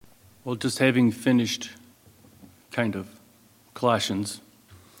Well, just having finished Colossians,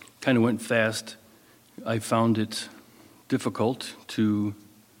 kind of went fast. I found it difficult to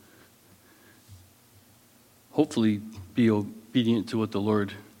hopefully be obedient to what the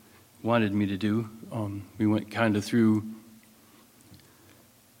Lord wanted me to do. We went kind of through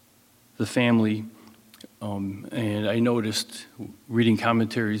the family, and I noticed reading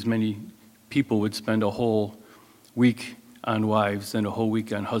commentaries, many people would spend a whole week on wives, then a whole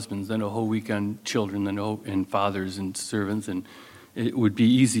week on husbands, then a whole week on children, and fathers and servants, and it would be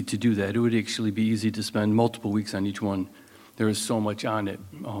easy to do that. It would actually be easy to spend multiple weeks on each one. There is so much on it,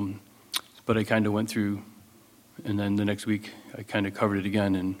 but I kind of went through, and then the next week I kind of covered it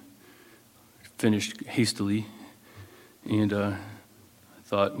again and finished hastily, and I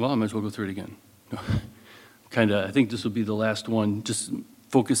thought, well, I might as well go through it again. I think this will be the last one, just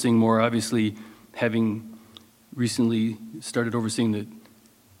focusing more, obviously, having recently started overseeing the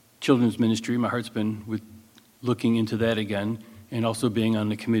children's ministry. My heart's been with looking into that again, and also being on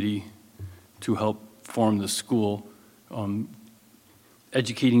the committee to help form the school,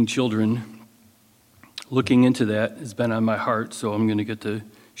 educating children. Looking into that has been on my heart, so I'm going to get to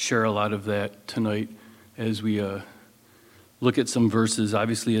share a lot of that tonight as we look at some verses.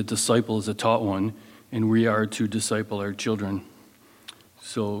 Obviously, a disciple is a taught one, and we are to disciple our children.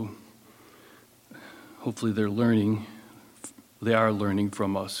 So hopefully they are learning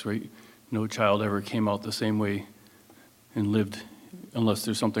from us, right? No child ever came out the same way and lived unless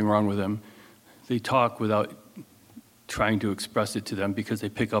there's something wrong with them. They talk without trying to express it to them because they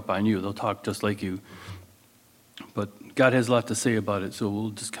pick up on you. They'll talk just like you. But God has a lot to say about it, so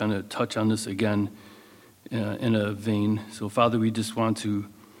we'll just kind of touch on this again in a vein. So, Father, we just want to,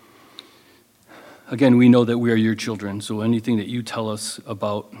 again, we know that we are your children, so anything that you tell us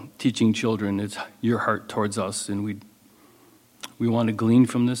about teaching children, it's your heart towards us, and we want to glean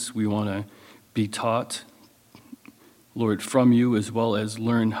from this. We want to be taught, Lord, from you, as well as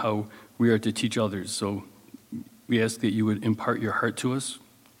learn how we are to teach others. So we ask that you would impart your heart to us.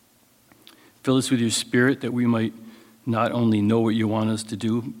 Fill us with your spirit that we might not only know what you want us to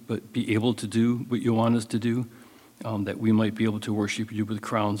do, but be able to do what you want us to do, that we might be able to worship you with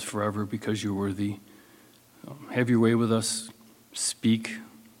crowns forever because you're worthy. Have your way with us. Speak.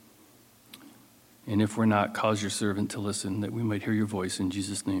 And if we're not, cause your servant to listen, that we might hear your voice in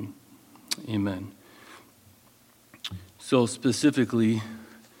Jesus' name. Amen. So specifically,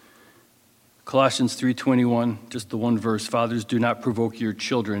 Colossians 3:21, just the one verse, fathers, do not provoke your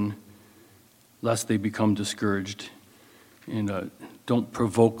children lest they become discouraged. And don't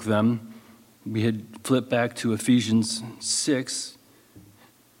provoke them. We had flipped back to Ephesians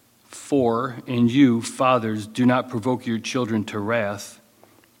 6:4, and you, fathers, do not provoke your children to wrath,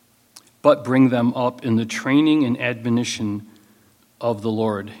 but bring them up in the training and admonition of the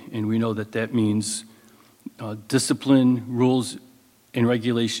Lord. And we know that that means discipline, rules, and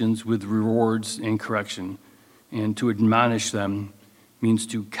regulations with rewards and correction. And to admonish them means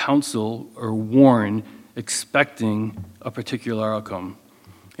to counsel or warn, expecting a particular outcome.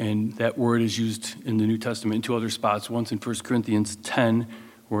 And that word is used in the New Testament in two other spots. Once in 1 Corinthians 10,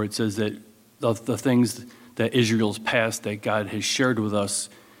 where it says that the things that Israel's past that God has shared with us,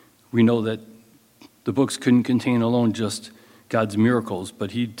 we know that the books couldn't contain alone just God's miracles,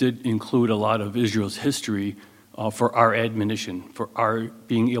 but he did include a lot of Israel's history for our admonition, for our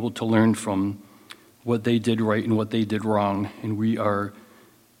being able to learn from what they did right and what they did wrong, and we are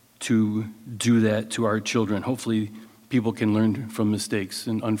to do that to our children. Hopefully people can learn from mistakes,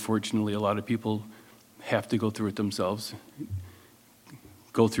 and unfortunately a lot of people have to go through it themselves,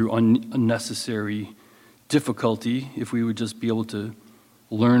 go through unnecessary difficulty if we would just be able to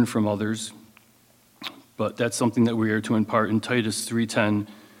learn from others. But that's something that we are to impart. In Titus 3:10,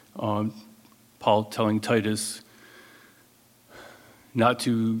 Paul telling Titus not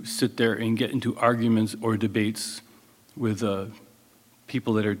to sit there and get into arguments or debates with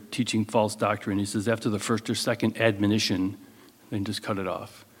people that are teaching false doctrine. He says after the first or second admonition, then just cut it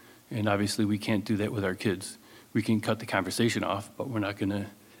off. And obviously we can't do that with our kids. We can cut the conversation off, but we're not going to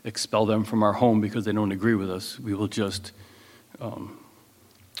expel them from our home because they don't agree with us. We will just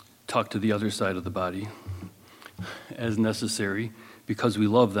talk to the other side of the body as necessary because we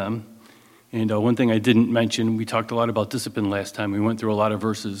love them. And one thing I didn't mention, we talked a lot about discipline last time. We went through a lot of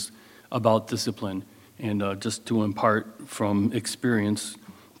verses about discipline. And just to impart from experience,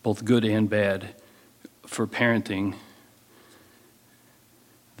 both good and bad, for parenting,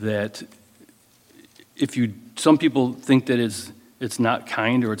 that some people think that it's not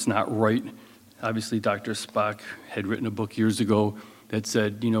kind or it's not right. Obviously, Dr. Spock had written a book years ago that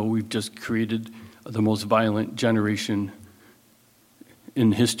said, we've just created the most violent generation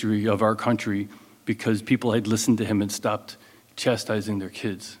in the history of our country because people had listened to him and stopped chastising their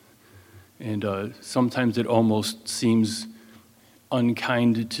kids. And sometimes it almost seems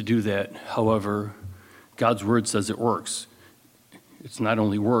unkind to do that. However, God's word says it works. It's not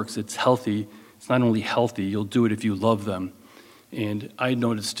only works, it's healthy. It's not only healthy, you'll do it if you love them. And I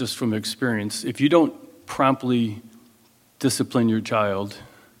noticed just from experience, if you don't promptly discipline your child,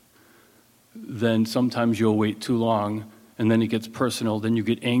 then sometimes you'll wait too long, and then it gets personal, then you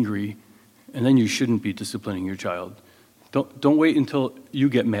get angry, and then you shouldn't be disciplining your child. Don't wait until you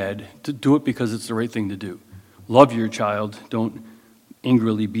get mad. To do it because it's the right thing to do. Love your child. Don't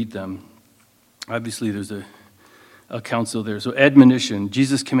angrily beat them. Obviously, there's a counsel there. So admonition,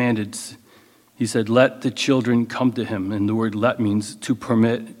 Jesus commanded, he said, let the children come to him. And the word let means to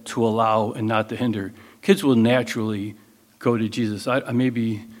permit, to allow, and not to hinder. Kids will naturally go to Jesus.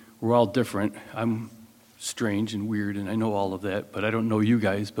 Maybe we're all different. I'm strange and weird, and I know all of that, but I don't know you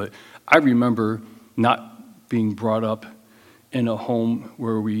guys. But I remember not being brought up in a home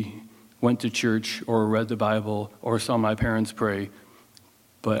where we went to church or read the Bible or saw my parents pray.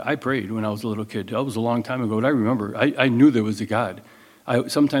 But I prayed when I was a little kid. That was a long time ago, but I remember. I knew there was a God.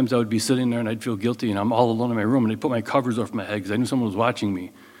 Sometimes I would be sitting there and I'd feel guilty, and I'm all alone in my room, and I'd put my covers over my head because I knew someone was watching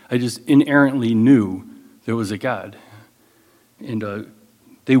me. I just inerrantly knew there was a God. And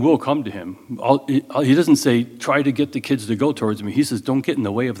they will come to him. He doesn't say, try to get the kids to go towards me. He says, don't get in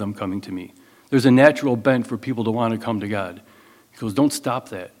the way of them coming to me. There's a natural bent for people to want to come to God. He goes, don't stop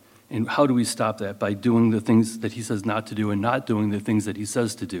that. And how do we stop that? By doing the things that he says not to do and not doing the things that he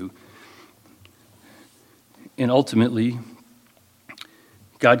says to do. And ultimately,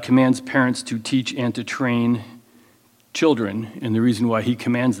 God commands parents to teach and to train children. And the reason why he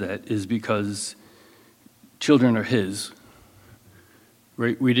commands that is because children are his.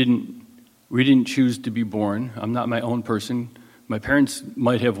 Right? We didn't choose to be born. I'm not my own person. My parents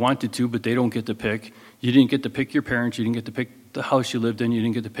might have wanted to, but they don't get to pick. You didn't get to pick your parents. You didn't get to pick the house you lived in. You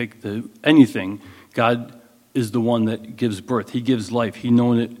didn't get to pick anything. God is the one that gives birth. He gives life. He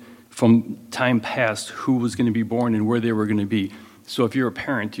known it from time past who was going to be born and where they were going to be. So if you're a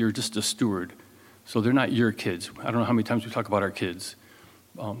parent, you're just a steward. So they're not your kids. I don't know how many times we talk about our kids.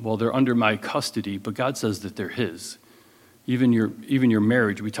 Well, they're under my custody, but God says that they're his. Even your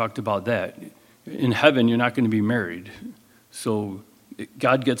marriage, we talked about that. In heaven, you're not going to be married. So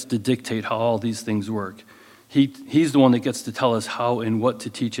God gets to dictate how all these things work. He's the one that gets to tell us how and what to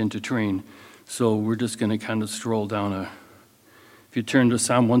teach and to train. So we're just going to kind of stroll down if you turn to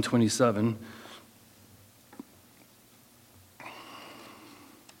Psalm 127.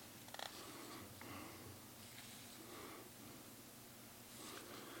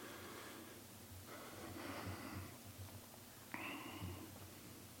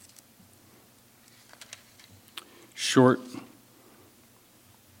 Short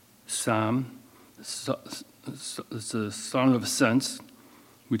psalm. It's a song of ascents,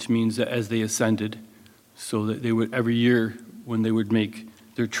 which means that as they ascended, so that they would, every year when they would make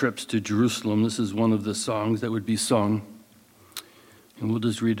their trips to Jerusalem, this is one of the songs that would be sung. And we'll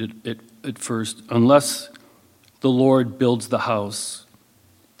just read it at first. Unless the Lord builds the house,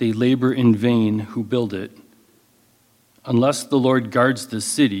 they labor in vain who build it. Unless the Lord guards the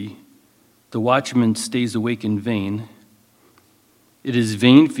city, the watchman stays awake in vain. It is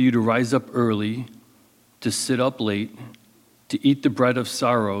vain for you to rise up early, to sit up late, to eat the bread of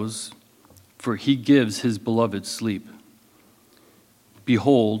sorrows, for he gives his beloved sleep.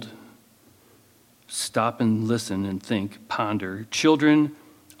 Behold, stop and listen and think, ponder. Children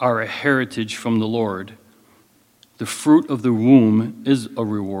are a heritage from the Lord. The fruit of the womb is a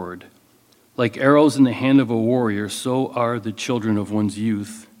reward. Like arrows in the hand of a warrior, so are the children of one's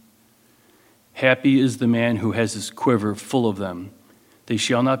youth. Happy is the man who has his quiver full of them. They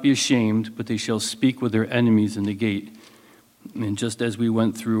shall not be ashamed, but they shall speak with their enemies in the gate. And just as we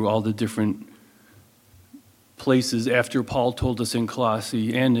went through all the different places after Paul told us in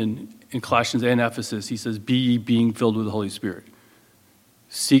Colossae and in Colossians and Ephesus, he says, be ye being filled with the Holy Spirit.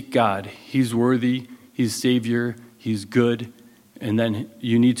 Seek God. He's worthy. He's Savior. He's good. And then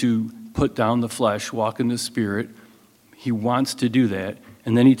you need to put down the flesh, walk in the Spirit. He wants to do that.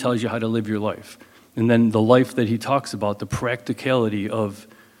 And then he tells you how to live your life. And then the life that he talks about, the practicality of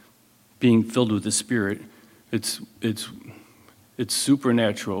being filled with the Spirit, it's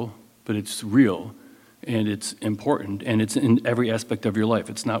supernatural, but it's real, and it's important, and it's in every aspect of your life.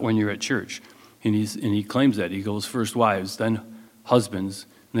 It's not when you're at church. And he claims that. He goes first wives, then husbands,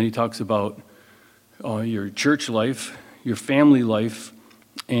 and then he talks about your church life, your family life,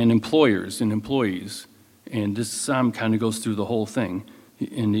 and employers and employees. And this psalm kind of goes through the whole thing.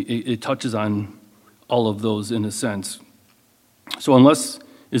 And it touches on all of those in a sense. So unless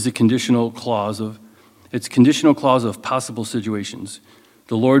is a conditional clause of, it's conditional clause of possible situations.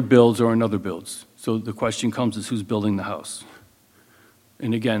 The Lord builds or another builds. So the question comes is who's building the house?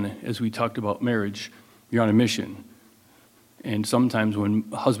 And again, as we talked about marriage, you're on a mission. And sometimes when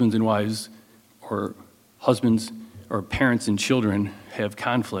husbands and wives or husbands or parents and children have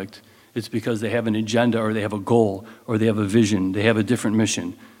conflict, it's because they have an agenda or they have a goal or they have a vision. They have a different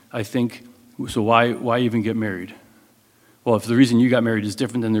mission. I think, so why even get married? Well, if the reason you got married is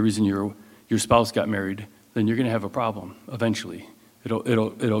different than the reason your spouse got married, then you're going to have a problem eventually.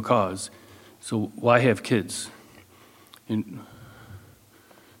 It'll cause. So why have kids? And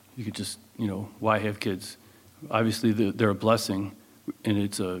you could just, why have kids? Obviously, they're a blessing, and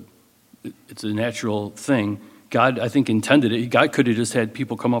it's a natural thing. God, I think, intended it. God could have just had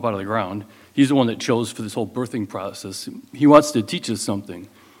people come up out of the ground. He's the one that chose for this whole birthing process. He wants to teach us something,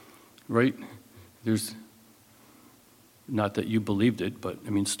 right? There's, not that you believed it, but,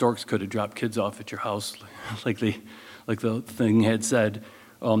 storks could have dropped kids off at your house, like the thing had said.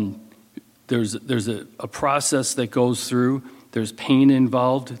 There's a process that goes through. There's pain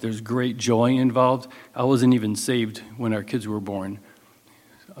involved. There's great joy involved. I wasn't even saved when our kids were born.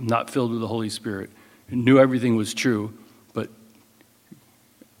 I'm not filled with the Holy Spirit. I knew everything was true, but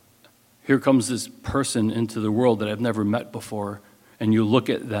here comes this person into the world that I've never met before, and you look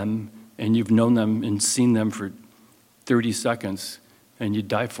at them, and you've known them and seen them for 30 seconds, and you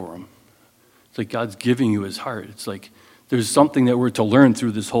die for them. It's like God's giving you his heart. It's like there's something that we're to learn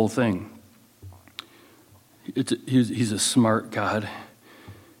through this whole thing. He's a smart God.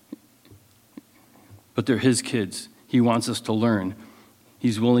 But they're his kids. He wants us to learn.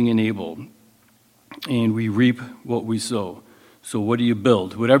 He's willing and able. And we reap what we sow. So what do you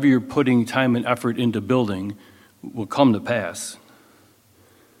build? Whatever you're putting time and effort into building will come to pass.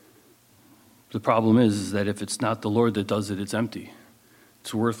 The problem is that if it's not the Lord that does it, it's empty.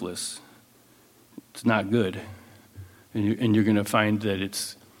 It's worthless. It's not good. And you're going to find that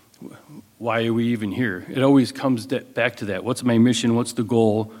it's, why are we even here? It always comes back to that. What's my mission? What's the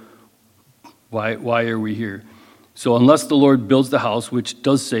goal? Why are we here? So unless the Lord builds the house, which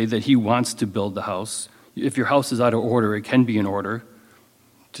does say that he wants to build the house, if your house is out of order, it can be in order.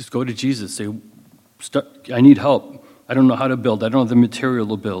 Just go to Jesus. Say, I need help. I don't know how to build. I don't have the material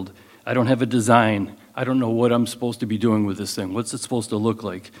to build. I don't have a design. I don't know what I'm supposed to be doing with this thing. What's it supposed to look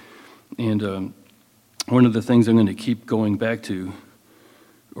like? And one of the things I'm going to keep going back to,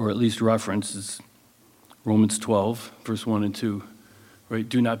 or at least reference, is Romans 12, verse 1 and 2. Right?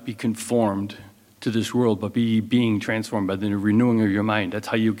 Do not be conformed to this world, but be being transformed by the renewing of your mind. That's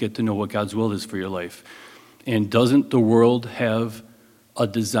how you get to know what God's will is for your life. And doesn't the world have a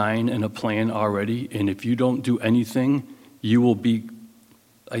design and a plan already? And if you don't do anything, you will be,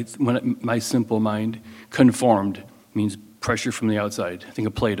 my simple mind, conformed means pressure from the outside. Think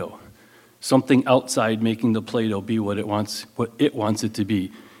of Play-Doh. Something outside making the Play-Doh be what it wants it to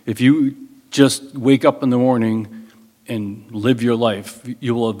be. If you just wake up in the morning and live your life,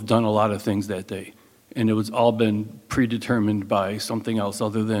 you will have done a lot of things that day. And it was all been predetermined by something else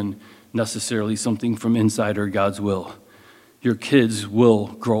other than necessarily something from inside or God's will. Your kids will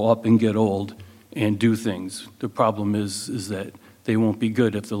grow up and get old and do things. The problem is that they won't be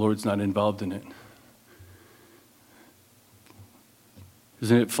good if the Lord's not involved in it.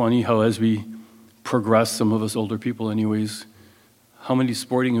 Isn't it funny how as we progress, some of us older people anyways, how many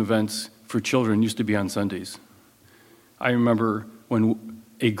sporting events for children used to be on Sundays? I remember when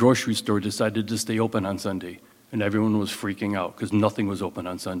a grocery store decided to stay open on Sunday, and everyone was freaking out because nothing was open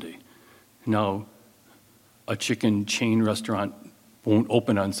on Sunday. Now, a chicken chain restaurant won't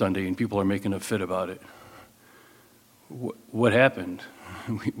open on Sunday, and people are making a fit about it. What happened?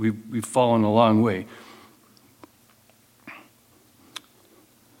 We've fallen a long way.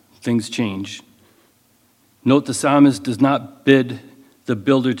 Things change. Note the psalmist does not bid the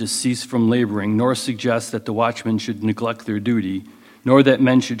builder to cease from laboring, nor suggest that the watchmen should neglect their duty, nor that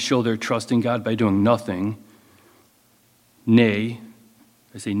men should show their trust in God by doing nothing. Nay,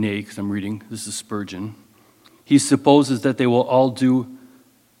 I say nay because I'm reading, this is Spurgeon. He supposes that they will all do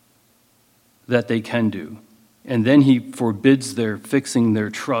that they can do. And then he forbids their fixing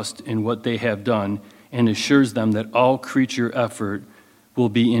their trust in what they have done and assures them that all creature effort will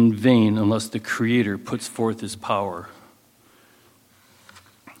be in vain unless the Creator puts forth his power.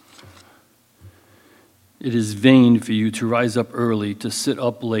 It is vain for you to rise up early, to sit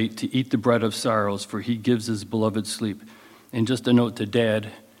up late, to eat the bread of sorrows, for he gives his beloved sleep. And just a note to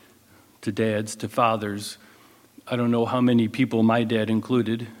dads, to fathers, I don't know how many people, my dad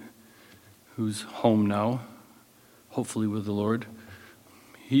included, who's home now, hopefully with the Lord.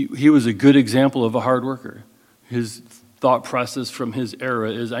 He was a good example of a hard worker. His thought process from his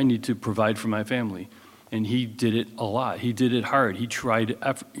era is, I need to provide for my family. And he did it a lot. He did it hard. He tried,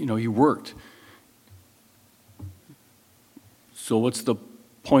 he worked. So what's the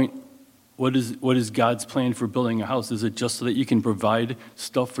point? What is God's plan for building a house? Is it just so that you can provide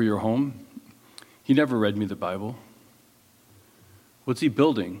stuff for your home? He never read me the Bible. What's he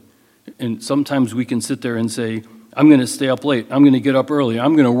building? And sometimes we can sit there and say, I'm going to stay up late. I'm going to get up early.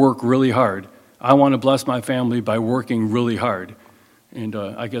 I'm going to work really hard. I want to bless my family by working really hard. And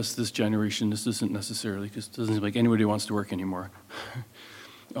I guess this generation, this isn't necessarily, because it doesn't seem like anybody wants to work anymore.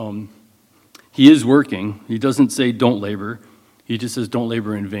 He is working. He doesn't say don't labor. He just says don't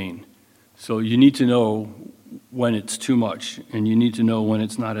labor in vain. So you need to know when it's too much, and you need to know when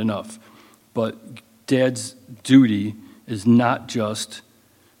it's not enough. But Dad's duty is not just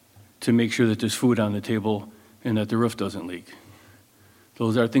to make sure that there's food on the table and that the roof doesn't leak.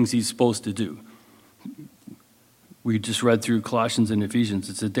 Those are things he's supposed to do. We just read through Colossians and Ephesians.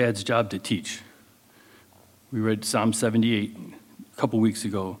 It's a dad's job to teach. We read Psalm 78 a couple weeks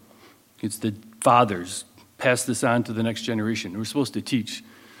ago. It's the fathers pass this on to the next generation. We're supposed to teach.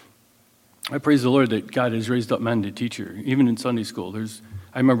 I praise the Lord that God has raised up men to teach here, even in Sunday school.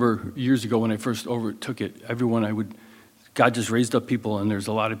 I remember years ago when I first overtook it, God just raised up people, and there's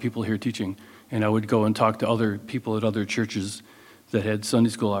a lot of people here teaching. And I would go and talk to other people at other churches that had Sunday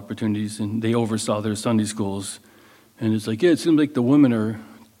school opportunities, and they oversaw their Sunday schools. And it's like, yeah, it seems like the women are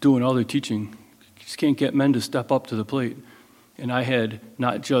doing all their teaching. You just can't get men to step up to the plate. And I had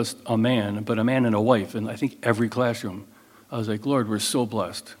not just a man, but a man and a wife in I think every classroom. I was like, Lord, we're so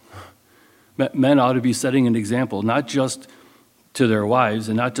blessed. Men ought to be setting an example, not just to their wives,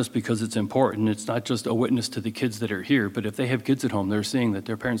 and not just because it's important. It's not just a witness to the kids that are here, but if they have kids at home, they're seeing that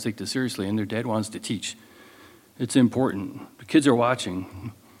their parents take this seriously and their dad wants to teach. It's important. The kids are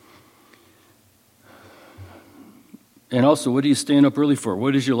watching. And also, what are you staying up early for?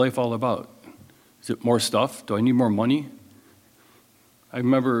 What is your life all about? Is it more stuff? Do I need more money? I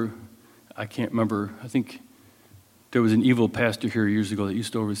can't remember, I think there was an evil pastor here years ago that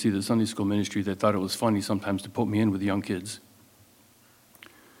used to oversee the Sunday school ministry that thought it was funny sometimes to put me in with young kids.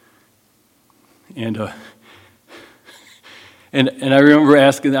 And I remember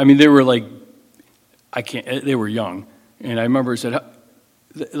asking, they were like, they were young. And I remember I said,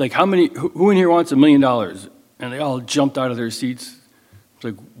 like, who in here wants $1 million? And they all jumped out of their seats. It's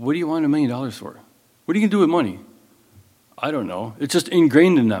like, what do you want $1 million for? What are you going to do with money? I don't know. It's just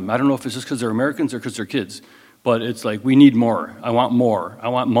ingrained in them. I don't know if it's just because they're Americans or because they're kids. But it's like, we need more. I want more. I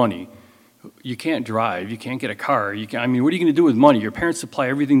want money. You can't drive. You can't get a car. What are you going to do with money? Your parents supply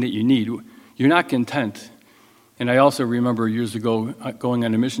everything that you need. You're not content. And I also remember years ago going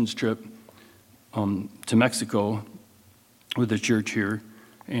on a missions trip to Mexico with the church here.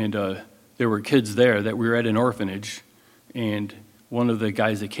 And there were kids there that we were at an orphanage. And one of the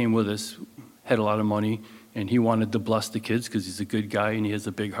guys that came with us had a lot of money. And he wanted to bless the kids because he's a good guy and he has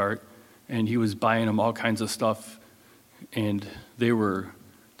a big heart. And he was buying them all kinds of stuff. And they were,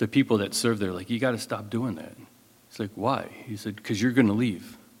 the people that served there, like, you got to stop doing that. It's like, why? He said, because you're going to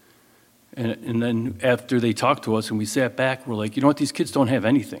leave. And then after they talked to us and we sat back, we're like, you know what? These kids don't have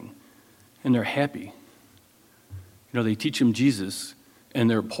anything. And they're happy. They teach them Jesus and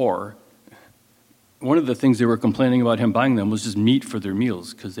they're poor. One of the things they were complaining about him buying them was just meat for their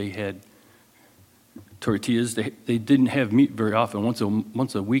meals because they had tortillas. They didn't have meat very often,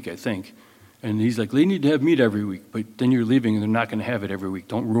 once a week, I think. And he's like, they need to have meat every week, but then you're leaving and they're not going to have it every week.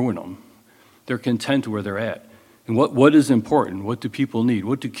 Don't ruin them. They're content where they're at. And what is important? What do people need?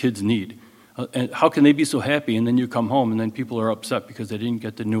 What do kids need? And how can they be so happy? And then you come home and then people are upset because they didn't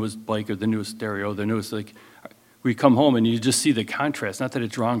get the newest bike or the newest stereo, the newest, we come home and you just see the contrast. Not that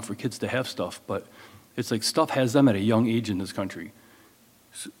it's wrong for kids to have stuff, but it's like stuff has them at a young age in this country.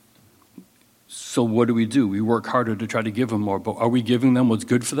 So what do? We work harder to try to give them more, but are we giving them what's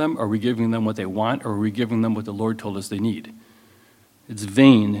good for them? Are we giving them what they want? Or are we giving them what the Lord told us they need? It's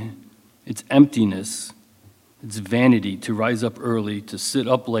vain. It's emptiness. It's vanity to rise up early, to sit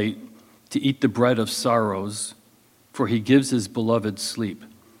up late, to eat the bread of sorrows, for he gives his beloved sleep.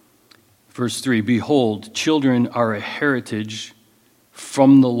 Verse 3, behold, children are a heritage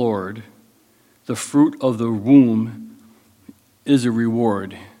from the Lord. The fruit of the womb is a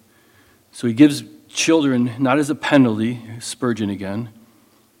reward. So he gives children not as a penalty, Spurgeon again,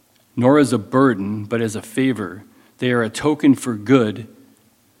 nor as a burden, but as a favor. They are a token for good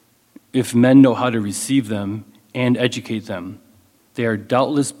if men know how to receive them and educate them. They are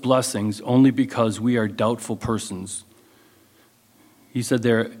doubtless blessings only because we are doubtful persons. He said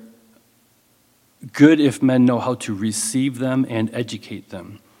they're good if men know how to receive them and educate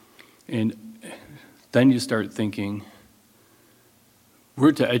them. And then you start thinking,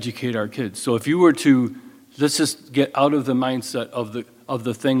 we're to educate our kids. So if you were to, let's just get out of the mindset of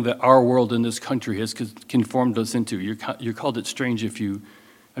the thing that our world in this country has conformed us into. You're called it strange if you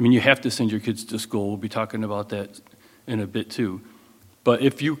have to send your kids to school. We'll be talking about that in a bit too. But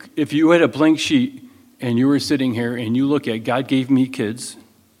if you had a blank sheet and you were sitting here and you look at, God gave me kids,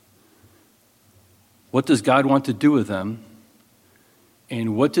 what does God want to do with them?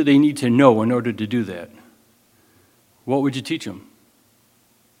 And what do they need to know in order to do that? What would you teach them?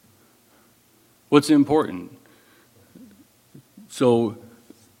 What's important? So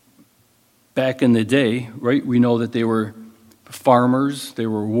back in the day, right, we know that they were farmers, they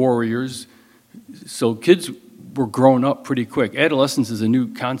were warriors. So kids were growing up pretty quick. Adolescence is a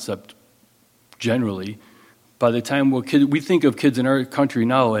new concept generally. By the time we think of kids in our country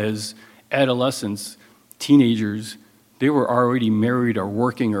now as adolescents, teenagers, they were already married or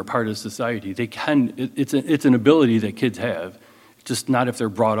working or part of society. It's an ability that kids have, just not if they're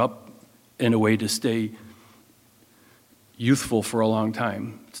brought up in a way to stay youthful for a long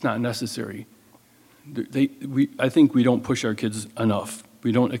time. It's not necessary. I think we don't push our kids enough.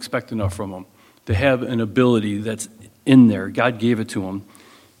 We don't expect enough from them. They have an ability that's in there. God gave it to them.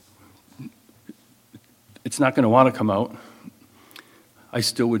 It's not going to want to come out. I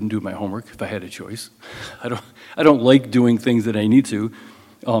still wouldn't do my homework if I had a choice. I don't like doing things that I need to,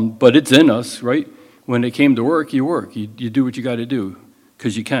 but it's in us, right? When it came to work, you work. You do what you got to do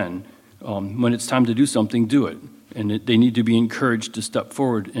because you can. When it's time to do something, do it. And they need to be encouraged to step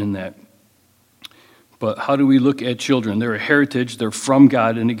forward in that. But how do we look at children? They're a heritage. They're from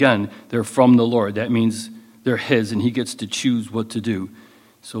God. And again, they're from the Lord. That means they're His, and He gets to choose what to do.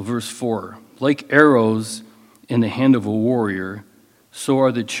 So verse 4, like arrows in the hand of a warrior, so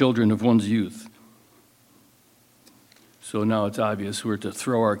are the children of one's youth. So now it's obvious we're to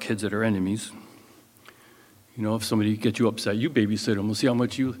throw our kids at our enemies. You know, if somebody gets you upset, you babysit them. We'll see how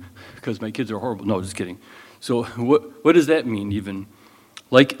much because my kids are horrible. No, just kidding. So what does that mean even?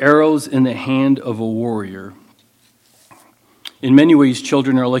 Like arrows in the hand of a warrior. In many ways,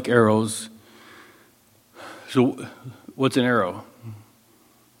 children are like arrows. So what's an arrow?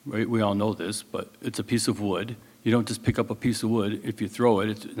 Right? We all know this, but it's a piece of wood. You don't just pick up a piece of wood. If you throw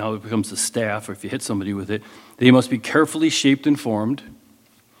it, now it becomes a staff, or if you hit somebody with it. They must be carefully shaped and formed.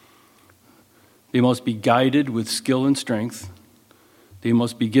 They must be guided with skill and strength. They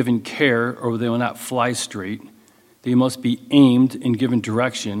must be given care, or they will not fly straight. They must be aimed and given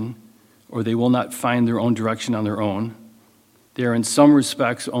direction, or they will not find their own direction on their own. They are in some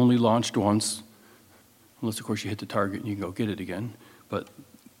respects only launched once, unless, of course, you hit the target and you can go get it again. But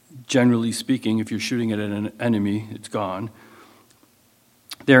generally speaking, if you're shooting at an enemy, it's gone.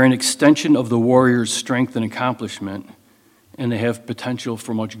 They're an extension of the warrior's strength and accomplishment, and they have potential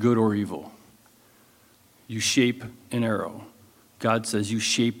for much good or evil. You shape an arrow. God says you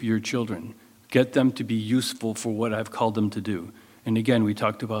shape your children. Get them to be useful for what I've called them to do. And again, we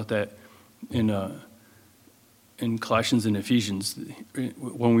talked about that in Colossians and Ephesians.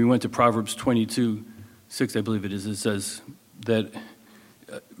 When we went to Proverbs 22:6, I believe it is, it says that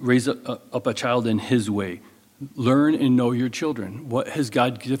raise up a child in His way. Learn and know your children. What has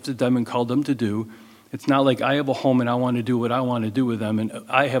God gifted them and called them to do? It's not like I have a home and I want to do what I want to do with them, and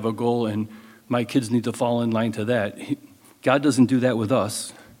I have a goal and my kids need to fall in line to that. God doesn't do that with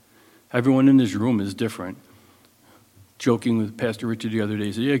us. Everyone in this room is different. Joking with Pastor Richard the other day,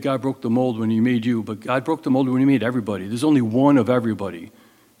 he said, yeah, God broke the mold when He made you, but God broke the mold when He made everybody. There's only one of everybody.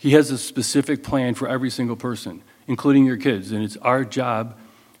 He has a specific plan for every single person, including your kids, and it's our job,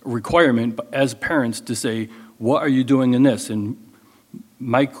 a requirement as parents to say, what are you doing in this? And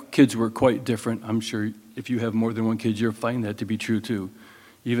my kids were quite different. I'm sure if you have more than one kid, you'll find that to be true too.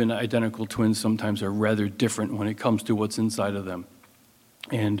 Even identical twins sometimes are rather different when it comes to what's inside of them.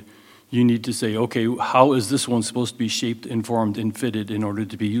 And you need to say, okay, how is this one supposed to be shaped, informed, and fitted in order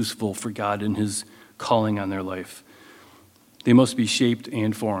to be useful for God and His calling on their life? They must be shaped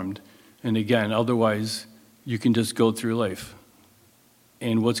and formed. And again, otherwise, you can just go through life.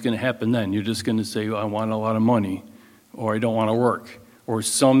 And what's going to happen then? You're just going to say, I want a lot of money, or I don't want to work, or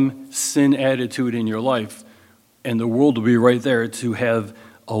some sin attitude in your life, and the world will be right there to have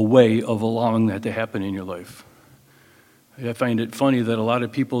a way of allowing that to happen in your life. I find it funny that a lot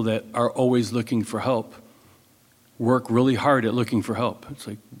of people that are always looking for help work really hard at looking for help. It's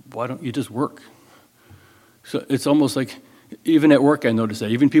like, why don't you just work? So it's almost like, even at work I noticed that,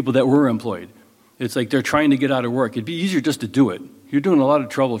 even people that were employed, it's like they're trying to get out of work. It'd be easier just to do it. You're doing a lot of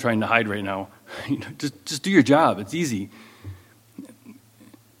trouble trying to hide right now. Just do your job. It's easy.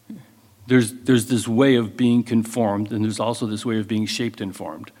 There's this way of being conformed, and there's also this way of being shaped and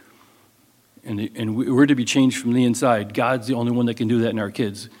formed. And we're to be changed from the inside. God's the only one that can do that in our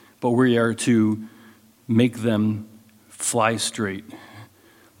kids. But we are to make them fly straight.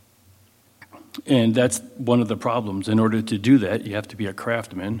 And that's one of the problems. In order to do that, you have to be a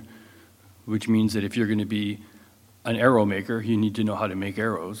craftsman, which means that if you're going to be an arrow maker, you need to know how to make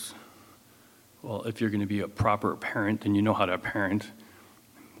arrows. Well, if you're going to be a proper parent, then you know how to parent.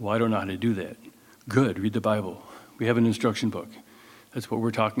 Well, I don't know how to do that. Good, read the Bible. We have an instruction book. That's what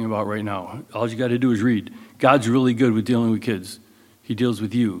we're talking about right now. All you got to do is read. God's really good with dealing with kids. He deals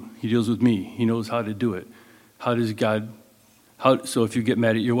with you. He deals with me. He knows how to do it. So if you get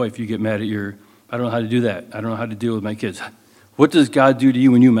mad at your wife, you get mad at I don't know how to do that. I don't know how to deal with my kids. What does God do to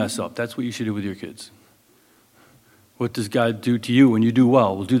you when you mess up? That's what you should do with your kids. What does God do to you when you do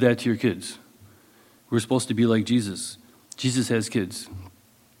well? We'll do that to your kids. We're supposed to be like Jesus. Jesus has kids.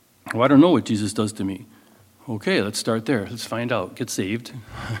 Well, I don't know what Jesus does to me. Okay, let's start there. Let's find out. Get saved.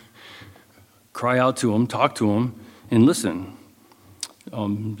 Cry out to him, talk to him, and listen.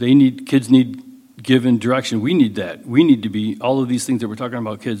 Kids need given direction. We need that. We need to be, all of these things that we're talking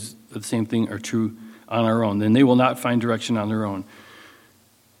about kids, the same thing are true on our own. Then they will not find direction on their own.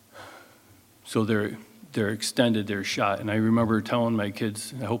 So they're extended, they're shot. And I remember telling my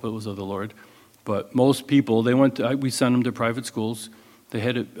kids, I hope it was of the Lord, but most people, we sent them to private schools. They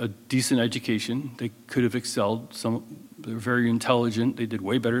had a decent education. They could have excelled. They're very intelligent. They did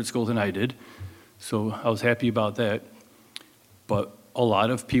way better at school than I did. So I was happy about that. But a lot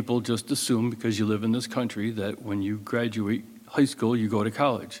of people just assume, because you live in this country, that when you graduate high school, you go to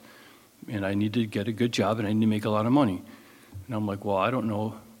college. And I need to get a good job, and I need to make a lot of money. And I'm like, well, I don't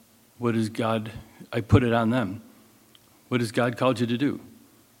know. What is God? I put it on them. What has God called you to do?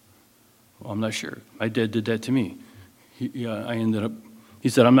 Well, I'm not sure. My dad did that to me. He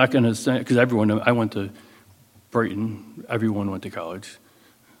said, I'm not going to send, because I went to Brighton. Everyone went to college,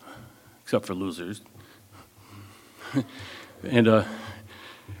 except for losers. And I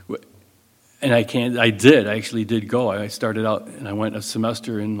actually did go. I started out, and I went a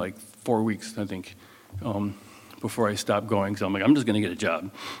semester in like 4 weeks, I think, before I stopped going. So I'm like, I'm just going to get a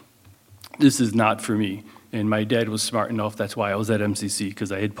job. This is not for me. And my dad was smart enough, that's why I was at MCC,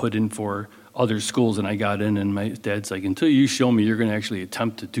 because I had put in for other schools, and I got in, and my dad's like, until you show me you're going to actually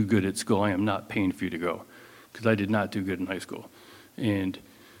attempt to do good at school, I am not paying for you to go, because I did not do good in high school. And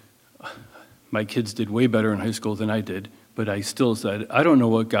my kids did way better in high school than I did, but I still said, I don't know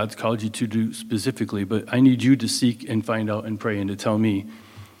what God's called you to do specifically, but I need you to seek and find out and pray and to tell me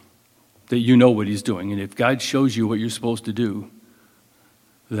that you know what he's doing. And if God shows you what you're supposed to do,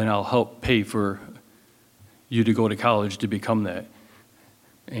 then I'll help pay for you to go to college to become that.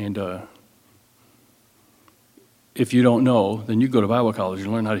 And if you don't know, then you go to Bible college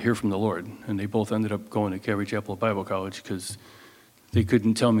and learn how to hear from the Lord. And they both ended up going to Calvary Chapel Bible College because they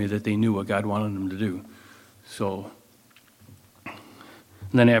couldn't tell me that they knew what God wanted them to do. So,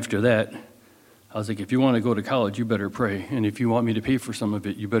 and then after that, I was like, if you want to go to college, you better pray. And if you want me to pay for some of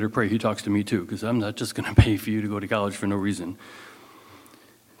it, you better pray. He talks to me too, because I'm not just going to pay for you to go to college for no reason.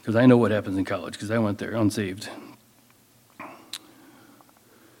 Because I know what happens in college, because I went there unsaved.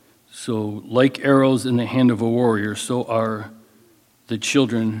 So, like arrows in the hand of a warrior, so are the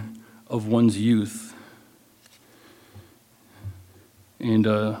children of one's youth. And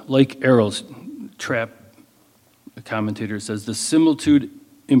like arrows, trap, a commentator says, the similitude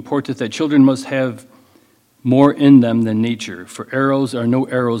importeth that children must have more in them than nature, for arrows are no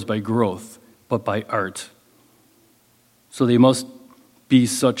arrows by growth, but by art. So they must be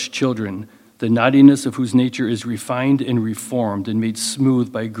such children, the naughtiness of whose nature is refined and reformed and made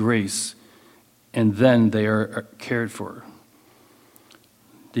smooth by grace, and then they are cared for.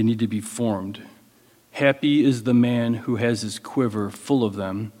 They need to be formed. Happy is the man who has his quiver full of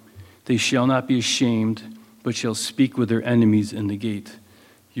them. They shall not be ashamed, but shall speak with their enemies in the gate.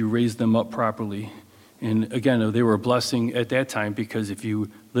 You raise them up properly. And again, they were a blessing at that time, because if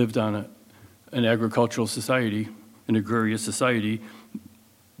you lived on an agricultural society, an agrarian society,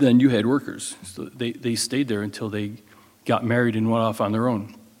 then you had workers. So they stayed there until they got married and went off on their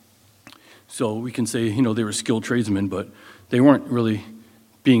own. So we can say, they were skilled tradesmen, but they weren't really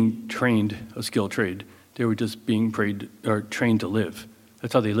being trained a skilled trade. They were just being trained to live.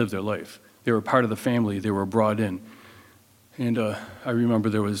 That's how they lived their life. They were part of the family. They were brought in. And I remember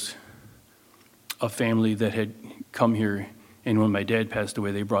there was a family that had come here, and when my dad passed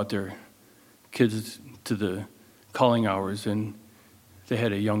away, they brought their kids to the calling hours, and they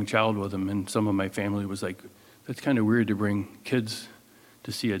had a young child with them, and some of my family was like, that's kind of weird to bring kids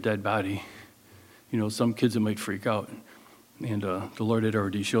to see a dead body. Some kids that might freak out. And the Lord had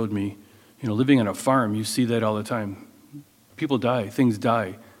already showed me, living on a farm, you see that all the time. People die, things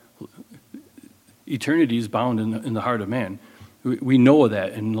die. eternity is bound in the heart of man. We know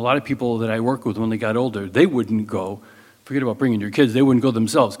that, and a lot of people that I work with when they got older, they wouldn't go. Forget about bringing your kids; they wouldn't go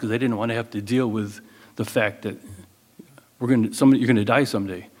themselves because they didn't want to have to deal with the fact that you're going to die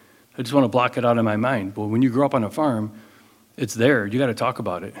someday. I just want to block it out of my mind. But when you grow up on a farm, it's there. You got to talk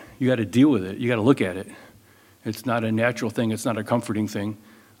about it. You got to deal with it. You got to look at it. It's not a natural thing. It's not a comforting thing,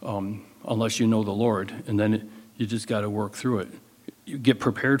 unless you know the Lord, and then you just got to work through it. You get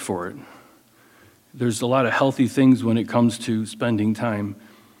prepared for it. There's a lot of healthy things when it comes to spending time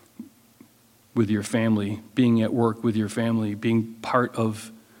with your family, being at work with your family, being part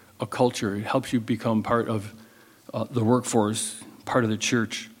of a culture. It helps you become part of the workforce, part of the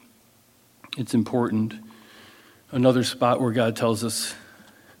church. It's important. Another spot where God tells us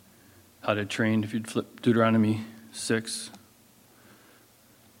how to train, if you'd flip Deuteronomy 6,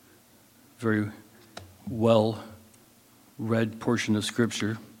 very well read portion of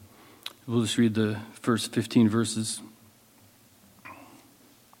Scripture. We'll just read the first 15 verses.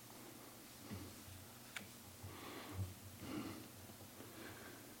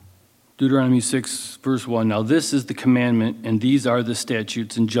 Deuteronomy 6, verse 1. Now this is the commandment, and these are the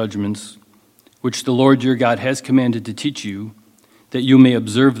statutes and judgments, which the Lord your God has commanded to teach you, that you may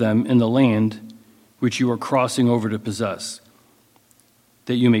observe them in the land which you are crossing over to possess,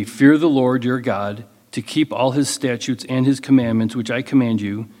 that you may fear the Lord your God, to keep all his statutes and his commandments, which I command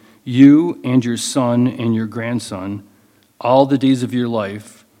you, you and your son and your grandson, all the days of your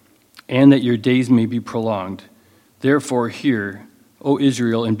life, and that your days may be prolonged. Therefore hear, O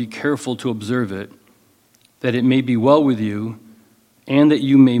Israel, and be careful to observe it, that it may be well with you, and that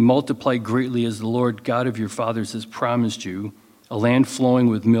you may multiply greatly as the Lord God of your fathers has promised you, a land flowing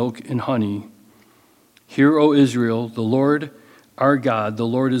with milk and honey. Hear, O Israel, the Lord our God, the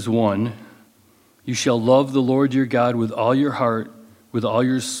Lord is one. You shall love the Lord your God with all your heart, with all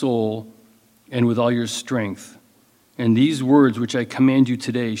your soul, and with all your strength. And these words which I command you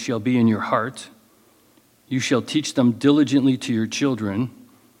today shall be in your heart. You shall teach them diligently to your children,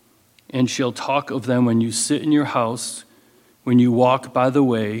 and shall talk of them when you sit in your house, when you walk by the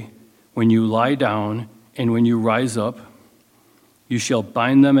way, when you lie down, and when you rise up. You shall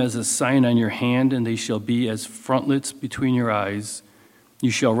bind them as a sign on your hand, and they shall be as frontlets between your eyes.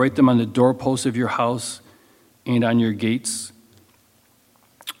 You shall write them on the doorposts of your house and on your gates.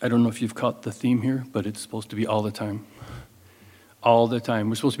 I don't know if you've caught the theme here, but it's supposed to be all the time. All the time.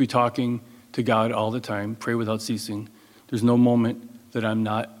 We're supposed to be talking to God all the time, pray without ceasing. There's no moment that I'm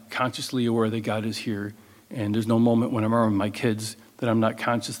not consciously aware that God is here, and there's no moment when I'm around my kids that I'm not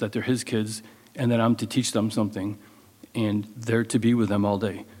conscious that they're his kids and that I'm to teach them something, and they're to be with them all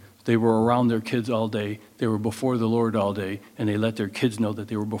day. They were around their kids all day. They were before the Lord all day, and they let their kids know that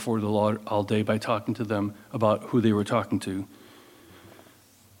they were before the Lord all day by talking to them about who they were talking to.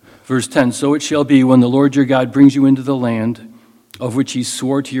 Verse 10, so it shall be when the Lord your God brings you into the land of which he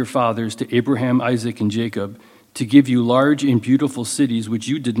swore to your fathers, to Abraham, Isaac, and Jacob, to give you large and beautiful cities which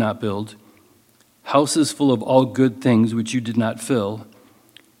you did not build, houses full of all good things which you did not fill,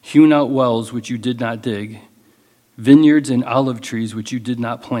 hewn out wells which you did not dig, vineyards and olive trees which you did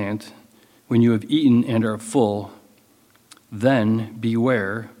not plant, when you have eaten and are full, then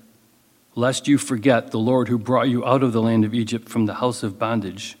beware, lest you forget the Lord who brought you out of the land of Egypt from the house of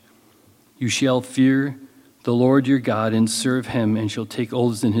bondage. You shall fear the Lord your God and serve him, and shall take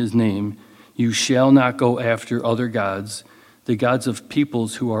oaths in his name. You shall not go after other gods, the gods of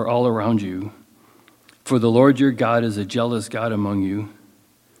peoples who are all around you. For the Lord your God is a jealous God among you,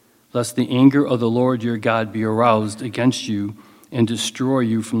 lest the anger of the Lord your God be aroused against you and destroy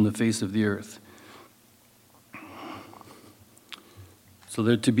you from the face of the earth. So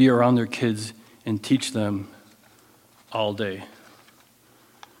they're to be around their kids and teach them all day.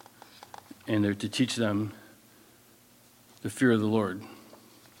 And they're to teach them the fear of the Lord.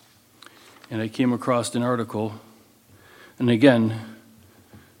 And I came across an article, and again,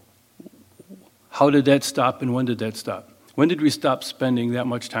 how did that stop and when did that stop? When did we stop spending that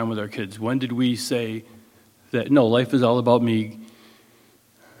much time with our kids? When did we say that, no, life is all about me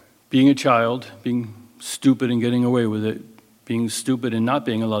being a child, being stupid and getting away with it, being stupid and not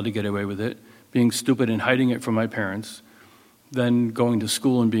being allowed to get away with it, being stupid and hiding it from my parents, then going to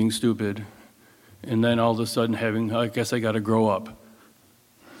school and being stupid, and then all of a sudden having, I guess I got to grow up.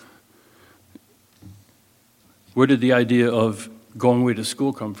 Where did the idea of going away to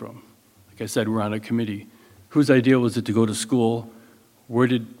school come from? Like I said, we're on a committee. Whose idea was it to go to school? Where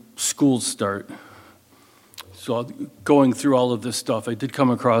did schools start? So going through all of this stuff, I did come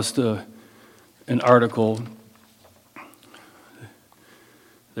across an article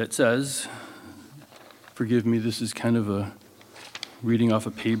that says, forgive me, this is kind of a reading off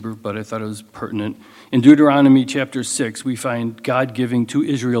a paper, but I thought it was pertinent. In Deuteronomy chapter 6, we find God giving to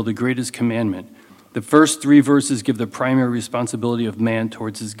Israel the greatest commandment. The first 3 verses give the primary responsibility of man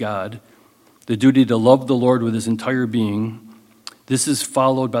towards his God, the duty to love the Lord with his entire being. This is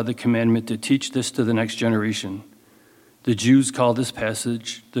followed by the commandment to teach this to the next generation. The Jews call this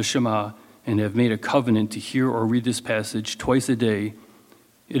passage the Shema and have made a covenant to hear or read this passage twice a day.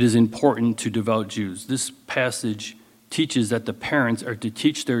 It is important to devout Jews. This passage teaches that the parents are to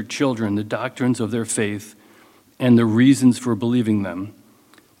teach their children the doctrines of their faith and the reasons for believing them.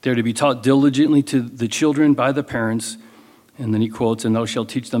 They're to be taught diligently to the children by the parents. And then he quotes, "And thou shalt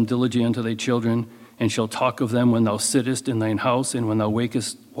teach them diligently unto thy children, and shalt talk of them when thou sittest in thine house, and when thou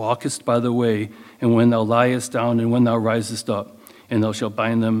walkest by the way, and when thou liest down, and when thou risest up. And thou shalt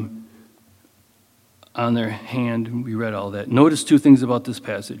bind them on their hand." We read all that. Notice 2 things about this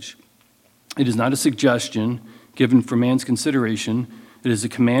passage. It is not a suggestion given for man's consideration. It is a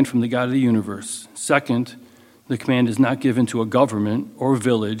command from the God of the universe. Second, the command is not given to a government or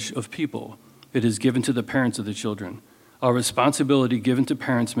village of people. It is given to the parents of the children. A responsibility given to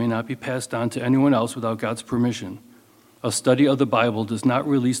parents may not be passed on to anyone else without God's permission. A study of the Bible does not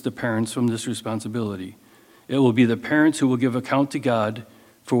release the parents from this responsibility. It will be the parents who will give account to God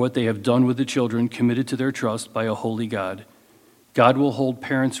for what they have done with the children committed to their trust by a holy God. God will hold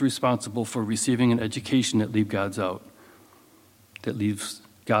parents responsible for receiving an education that leaves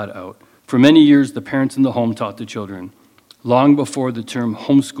God out. For many years, the parents in the home taught the children. Long before the term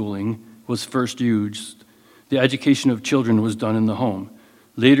homeschooling was first used, the education of children was done in the home.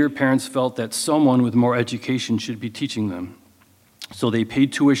 Later, parents felt that someone with more education should be teaching them. So they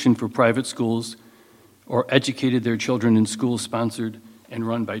paid tuition for private schools or educated their children in schools sponsored and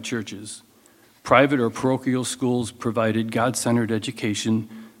run by churches. Private or parochial schools provided God-centered education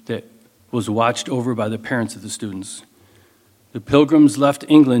that was watched over by the parents of the students. The Pilgrims left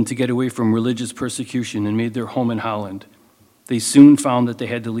England to get away from religious persecution and made their home in Holland. They soon found that they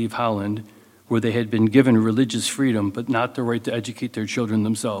had to leave Holland, where they had been given religious freedom, but not the right to educate their children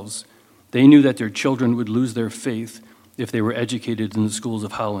themselves. They knew that their children would lose their faith if they were educated in the schools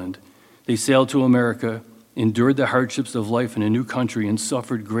of Holland. They sailed to America, endured the hardships of life in a new country, and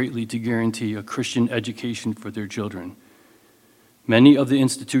suffered greatly to guarantee a Christian education for their children. Many of the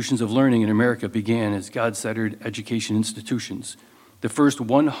institutions of learning in America began as God-centered education institutions. The first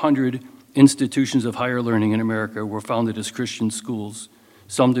 100 institutions of higher learning in America were founded as Christian schools,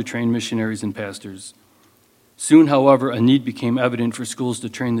 some to train missionaries and pastors. Soon, however, a need became evident for schools to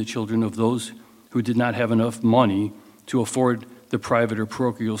train the children of those who did not have enough money to afford the private or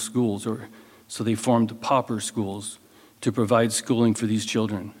parochial schools, so they formed pauper schools to provide schooling for these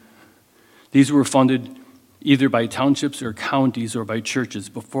children. These were funded either by townships or counties or by churches.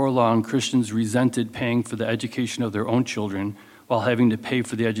 Before long, Christians resented paying for the education of their own children while having to pay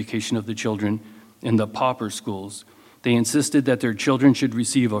for the education of the children in the pauper schools. They insisted that their children should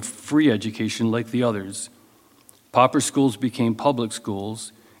receive a free education like the others. Pauper schools became public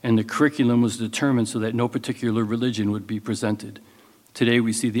schools, and the curriculum was determined so that no particular religion would be presented. Today,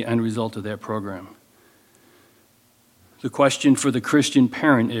 we see the end result of that program. The question for the Christian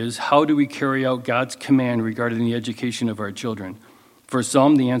parent is, how do we carry out God's command regarding the education of our children? For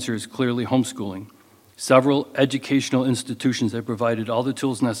some, the answer is clearly homeschooling. Several educational institutions have provided all the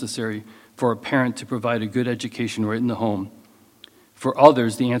tools necessary for a parent to provide a good education right in the home. For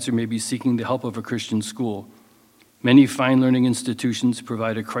others, the answer may be seeking the help of a Christian school. Many fine learning institutions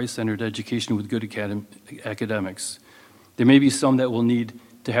provide a Christ-centered education with good academics. There may be some that will need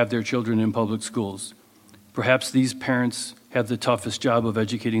to have their children in public schools. Perhaps these parents have the toughest job of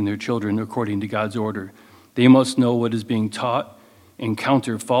educating their children according to God's order. They must know what is being taught and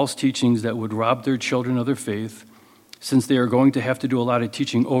counter false teachings that would rob their children of their faith. Since they are going to have to do a lot of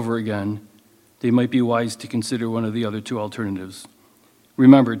teaching over again, they might be wise to consider one of the other 2 alternatives.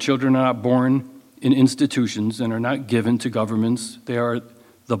 Remember, children are not born in institutions and are not given to governments. They are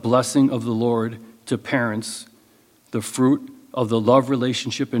the blessing of the Lord to parents, the fruit of the love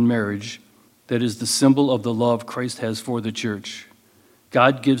relationship in marriage that is the symbol of the love Christ has for the church.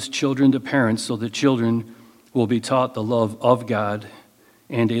 God gives children to parents so that children will be taught the love of God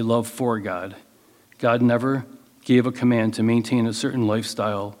and a love for God. God never gave a command to maintain a certain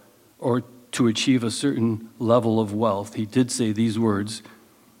lifestyle or to achieve a certain level of wealth. He did say these words,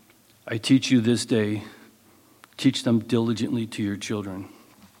 "I teach you this day, teach them diligently to your children."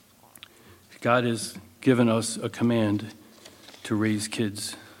 God has given us a command to raise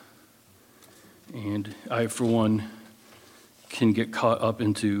kids. And I, for one, can get caught up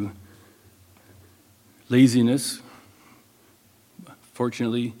into laziness.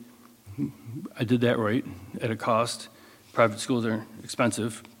 Fortunately, I did that right at a cost. Private schools are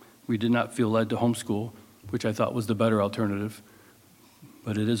expensive. We did not feel led to homeschool, which I thought was the better alternative.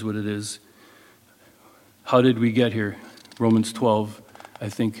 But it is what it is. How did we get here? Romans 12, I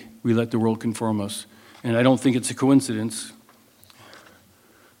think we let the world conform us. And I don't think it's a coincidence.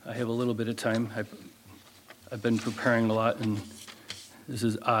 I have a little bit of time. I've been preparing a lot, and this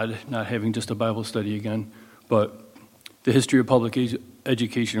is odd not having just a Bible study again. But the history of public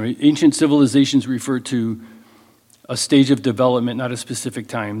education, right? Ancient civilizations refer to a stage of development, not a specific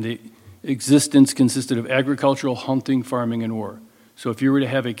time. The existence consisted of agricultural, hunting, farming, and war. So if you were to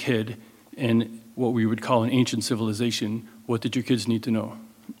have a kid in what we would call an ancient civilization, what did your kids need to know?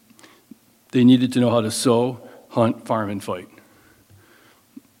 They needed to know how to sow, hunt, farm, and fight.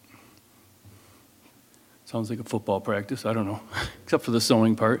 Sounds like a football practice, I don't know, except for the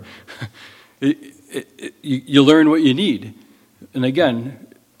sewing part. You learn what you need. And again,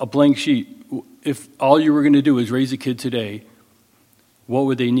 a blank sheet. If all you were going to do is raise a kid today, what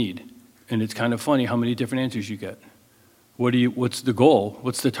would they need? And it's kind of funny how many different answers you get. What's the goal?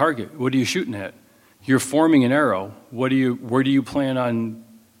 What's the target? What are you shooting at? You're forming an arrow. Where do you plan on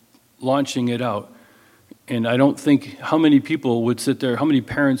launching it out? And I don't think how many people would sit there, how many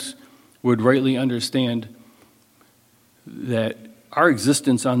parents would rightly understand that our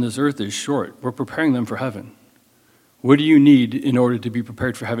existence on this earth is short. We're preparing them for heaven. What do you need in order to be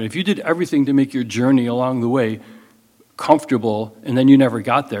prepared for heaven? If you did everything to make your journey along the way comfortable and then you never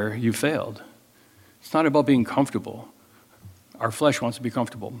got there, you failed. It's not about being comfortable. Our flesh wants to be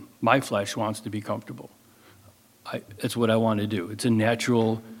comfortable. My flesh wants to be comfortable. That's what I want to do. It's a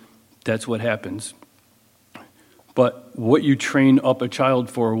natural, that's what happens. But what you train up a child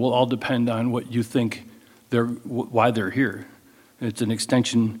for will all depend on what you think why they're here. It's an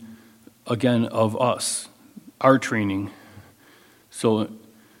extension, again, of us, our training. So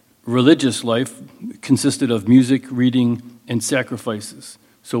religious life consisted of music, reading, and sacrifices.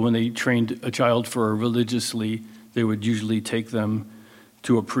 So when they trained a child for religiously, they would usually take them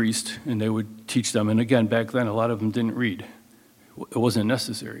to a priest and they would teach them. And again, back then, a lot of them didn't read. It wasn't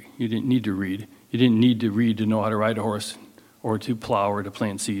necessary. You didn't need to read. You didn't need to read to know how to ride a horse or to plow or to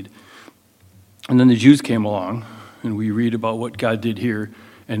plant seed. And then the Jews came along, and we read about what God did here,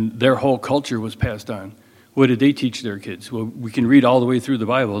 and their whole culture was passed on. What did they teach their kids? Well, we can read all the way through the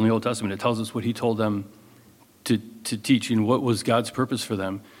Bible in the Old Testament. It tells us what he told them to teach and what was God's purpose for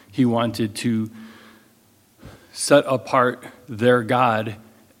them. He wanted to set apart their God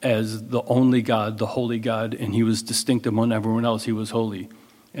as the only God, the holy God, and he was distinct among everyone else. He was holy.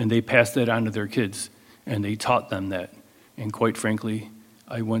 And they passed that on to their kids, and they taught them that. And quite frankly,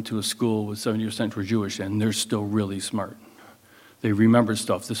 I went to a school with 70% were Jewish, and they're still really smart. They remember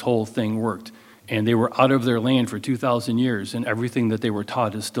stuff. This whole thing worked. And they were out of their land for 2,000 years, and everything that they were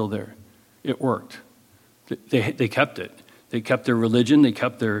taught is still there. It worked. They kept it. They kept their religion. They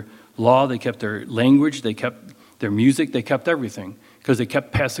kept their law. They kept their language. They kept their music. They kept everything because they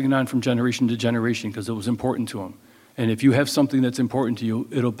kept passing it on from generation to generation because it was important to them. And if you have something that's important to you,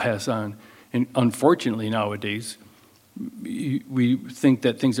 it'll pass on. And unfortunately nowadays, we think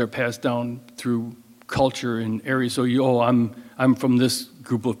that things are passed down through culture and areas. So I'm from this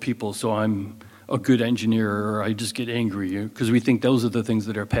group of people, so I'm a good engineer, or I just get angry, because we think those are the things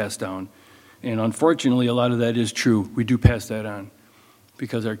that are passed down. And unfortunately, a lot of that is true. We do pass that on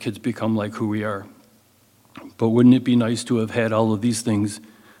because our kids become like who we are. But wouldn't it be nice to have had all of these things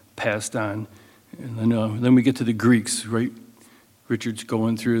passed on? And then we get to the Greeks, right? Richard's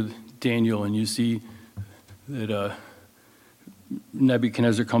going through Daniel, and you see that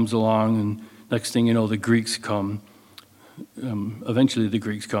Nebuchadnezzar comes along, and next thing you know, the Greeks come. Eventually, the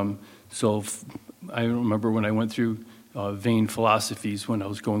Greeks come. So I don't remember when I went through vain philosophies when I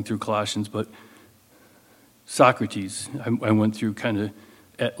was going through Colossians, but Socrates, I went through kind of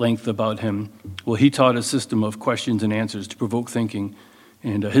at length about him. Well, he taught a system of questions and answers to provoke thinking,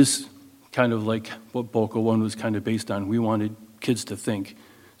 and his kind of like what Boca 1 was kind of based on. We wanted kids to think.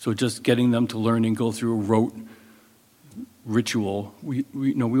 So just getting them to learn and go through a rote ritual, we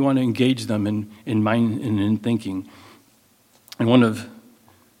want to engage them in mind and in thinking. And one of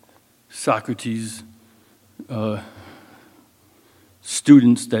Socrates'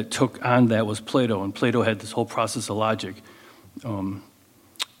 students that took on that was Plato, and Plato had this whole process of logic.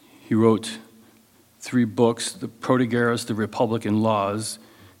 He wrote 3 books, the Protagoras, the Republic, and Laws,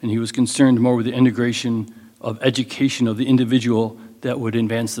 and he was concerned more with the integration of education of the individual that would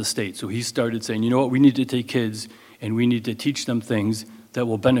advance the state. So he started saying, you know what, we need to take kids and we need to teach them things that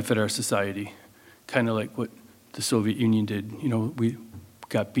will benefit our society, kind of like what the Soviet Union did. We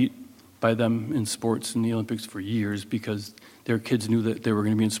got beat by them in sports in the Olympics for years because their kids knew that they were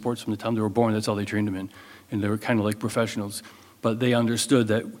going to be in sports from the time they were born. That's all they trained them in. And they were kind of like professionals. But they understood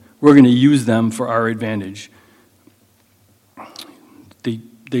that we're going to use them for our advantage.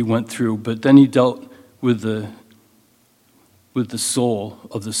 They went through, but then he dealt with the soul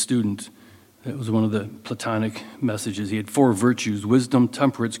of the student. That was one of the Platonic messages. He had 4 virtues: wisdom,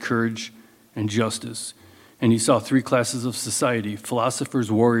 temperance, courage, and justice. And he saw 3 classes of society: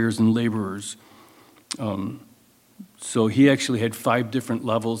 philosophers, warriors, and laborers. So he actually had 5 different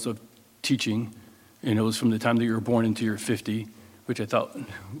levels of teaching, and it was from the time that you were born until you're 50, which I thought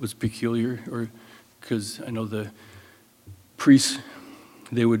was peculiar, or because I know the priests,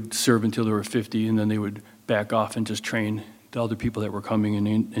 they would serve until they were 50, and then they would back off and just train the other people that were coming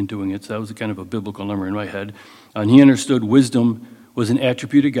and doing it. So that was kind of a biblical number in my head. And he understood wisdom was an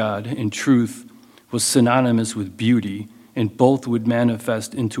attribute of God, and truth was synonymous with beauty, and both would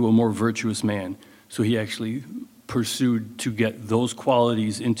manifest into a more virtuous man. So he actually pursued to get those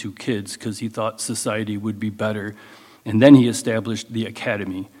qualities into kids because he thought society would be better. And then he established the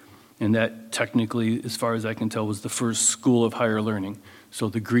academy. And that technically, as far as I can tell, was the first school of higher learning. So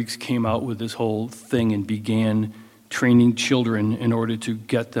the Greeks came out with this whole thing and began training children in order to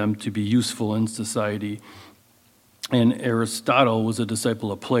get them to be useful in society. And Aristotle was a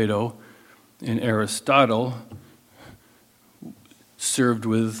disciple of Plato. And Aristotle served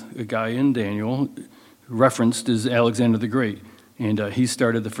with a guy in Daniel, referenced as Alexander the Great. And he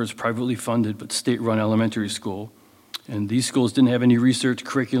started the first privately funded but state-run elementary school. And these schools didn't have any research,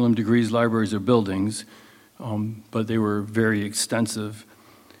 curriculum, degrees, libraries, or buildings, but they were very extensive.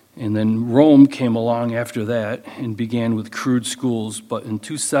 And then Rome came along after that and began with crude schools. But in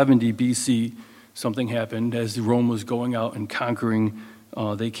 270 BC, something happened. As Rome was going out and conquering,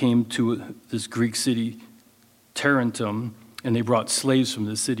 they came to this Greek city, Tarentum, and they brought slaves from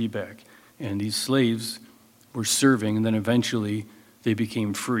the city back. And these slaves were serving, and then eventually they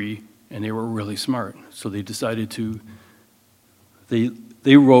became free, and they were really smart. So they decided to, they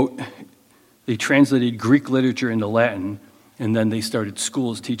translated Greek literature into Latin, and then they started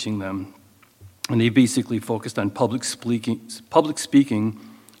schools teaching them. And they basically focused on public speaking,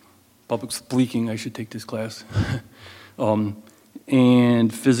 I should take this class,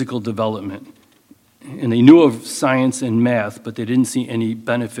 and physical development. And they knew of science and math, but they didn't see any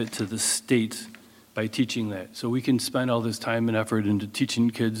benefit to the state by teaching that. So we can spend all this time and effort into teaching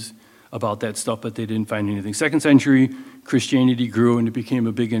kids about that stuff, but they didn't find anything. Second century, Christianity grew and it became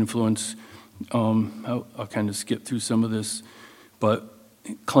a big influence. I'll kind of skip through some of this, but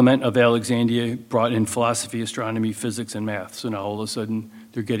Clement of Alexandria brought in philosophy, astronomy, physics, and math. So now all of a sudden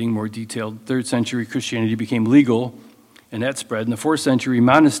they're getting more detailed. Third century, Christianity became legal, and that spread. In the 4th century,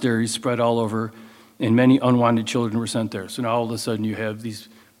 monasteries spread all over, and many unwanted children were sent there. So now all of a sudden you have these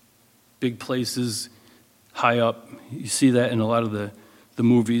big places high up. You see that in a lot of the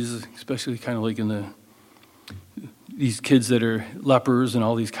movies, especially kind of like in these kids that are lepers and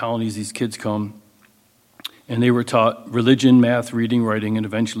all these colonies, these kids come. And they were taught religion, math, reading, writing, and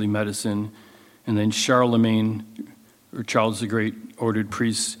eventually medicine. And then Charlemagne, or Charles the Great, ordered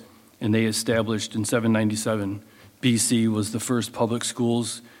priests, and they established in 797 BC was the first public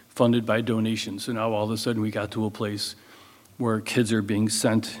schools funded by donations. So now all of a sudden we got to a place where kids are being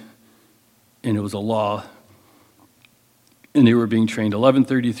sent, and it was a law, and they were being trained.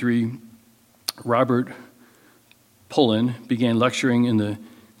 1133, Robert Pullen began lecturing in the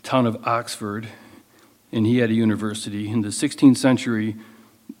town of Oxford, and he had a university. In the 16th century,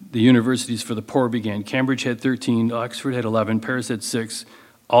 the universities for the poor began. Cambridge had 13, Oxford had 11, Paris had 6.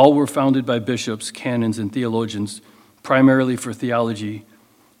 All were founded by bishops, canons, and theologians, primarily for theology,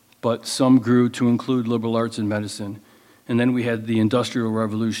 but some grew to include liberal arts and medicine. And then we had the Industrial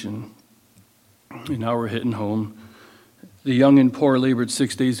Revolution, and now we're hitting home. The young and poor labored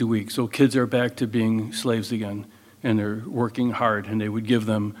 6 days a week, so kids are back to being slaves again, and they're working hard, and they would give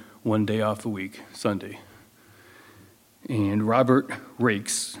them 1 day off a week, Sunday. And Robert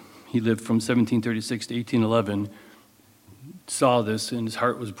Raikes, he lived from 1736 to 1811, saw this, and his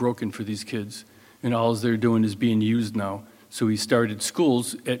heart was broken for these kids, and all they're doing is being used now. So he started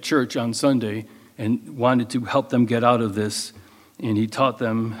schools at church on Sunday and wanted to help them get out of this, and he taught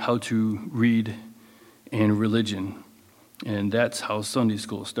them how to read and religion. And that's how Sunday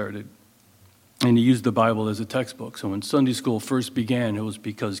school started. And he used the Bible as a textbook. So when Sunday school first began, it was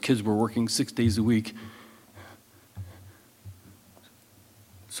because kids were working 6 days a week.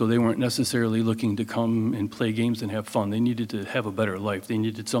 So they weren't necessarily looking to come and play games and have fun. They needed to have a better life. They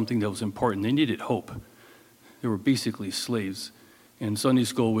needed something that was important. They needed hope. They were basically slaves. And Sunday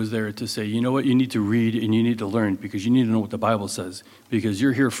school was there to say, you know what, you need to read and you need to learn because you need to know what the Bible says because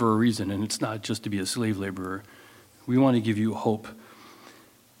you're here for a reason and it's not just to be a slave laborer. We want to give you hope.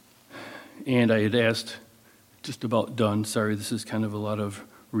 And I had asked, just about done, sorry, this is kind of a lot of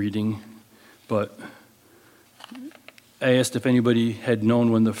reading, but I asked if anybody had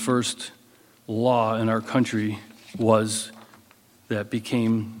known when the first law in our country was that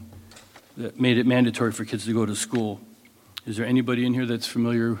made it mandatory for kids to go to school. Is there anybody in here that's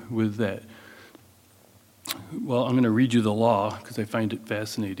familiar with that? Well, I'm going to read you the law because I find it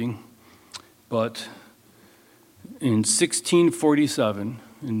fascinating. But in 1647,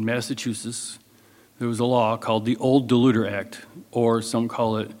 in Massachusetts, there was a law called the Old Deluder Act, or some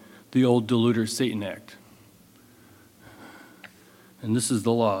call it the Old Deluder-Satan Act. And this is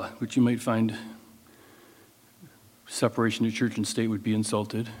the law, which you might find separation of church and state would be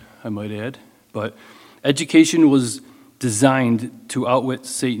insulted, I might add. But education was designed to outwit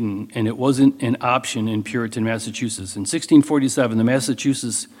Satan, and it wasn't an option in Puritan Massachusetts. In 1647, the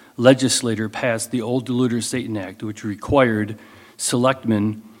Massachusetts legislature passed the Old Deluder-Satan Act, which required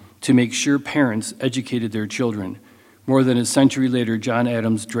selectmen to make sure parents educated their children. More than a century later, John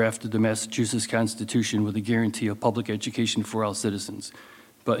Adams drafted the Massachusetts Constitution with a guarantee of public education for all citizens.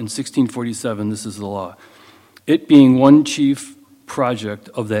 But in 1647, this is the law. It being one chief project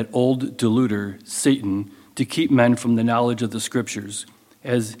of that old deluder, Satan, to keep men from the knowledge of the Scriptures,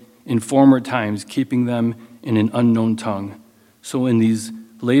 as in former times, keeping them in an unknown tongue. So in these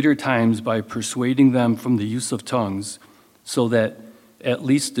later times, by persuading them from the use of tongues, so that at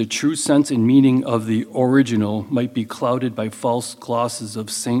least the true sense and meaning of the original might be clouded by false glosses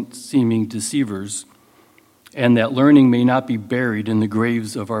of saint-seeming deceivers, and that learning may not be buried in the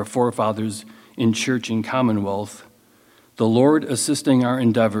graves of our forefathers in church and commonwealth, the Lord assisting our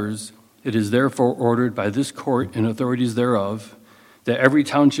endeavors, it is therefore ordered by this court and authorities thereof that every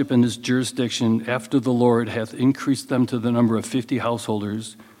township in this jurisdiction, after the Lord hath increased them to the number of 50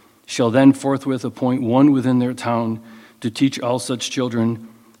 householders, shall then forthwith appoint one within their town to teach all such children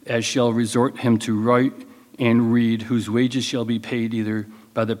as shall resort him to write and read, whose wages shall be paid either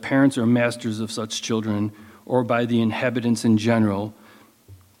by the parents or masters of such children, or by the inhabitants in general,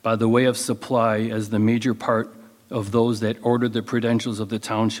 by the way of supply, as the major part of those that order the prudentials of the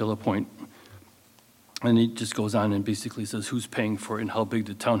town shall appoint. And he just goes on and basically says who's paying for it and how big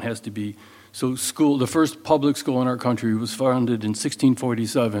the town has to be. So the first public school in our country was founded in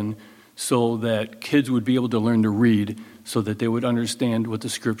 1647 so that kids would be able to learn to read, so that they would understand what the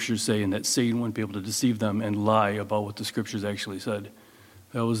Scriptures say and that Satan wouldn't be able to deceive them and lie about what the Scriptures actually said.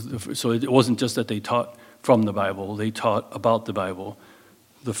 So it wasn't just that they taught from the Bible, they taught about the Bible,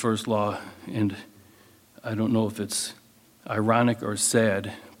 the first law. And I don't know if it's ironic or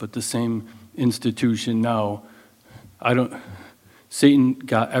sad, but the same institution now, Satan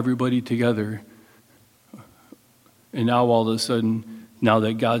got everybody together, and now all of a sudden, now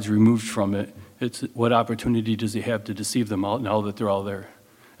that God's removed from it, it's what opportunity does he have to deceive them all now that they're all there?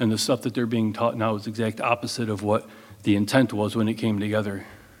 And the stuff that they're being taught now is the exact opposite of what the intent was when it came together.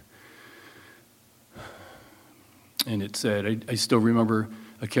 And it's sad. I still remember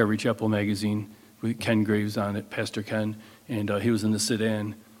a Calvary Chapel magazine with Ken Graves on it, Pastor Ken, and he was in the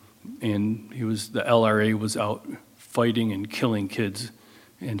Sudan, and the LRA was out fighting and killing kids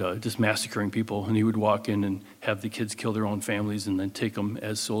and just massacring people, and he would walk in and have the kids kill their own families and then take them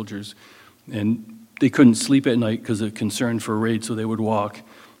as soldiers. And they couldn't sleep at night because of concern for a raid, so they would walk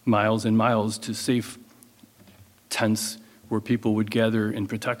miles and miles to safe tents where people would gather and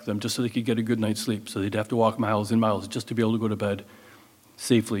protect them just so they could get a good night's sleep. So they'd have to walk miles and miles just to be able to go to bed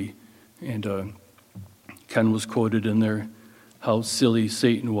safely. And Ken was quoted in there how silly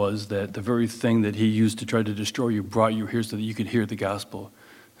Satan was, that the very thing that he used to try to destroy you brought you here so that you could hear the gospel.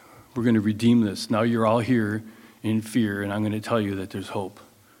 We're going to redeem this. Now you're all here in fear, and I'm going to tell you that there's hope.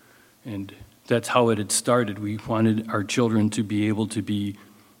 And that's how it had started. We wanted our children to be able to be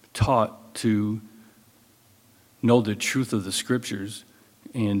taught to know the truth of the Scriptures.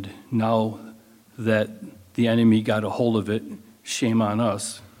 And now that the enemy got a hold of it, shame on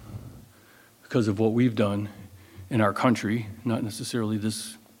us because of what we've done in our country, not necessarily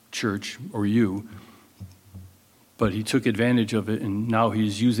this church or you, but he took advantage of it, and now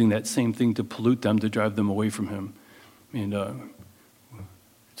he's using that same thing to pollute them, to drive them away from him. And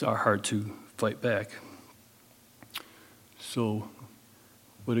it's our heart to fight back. So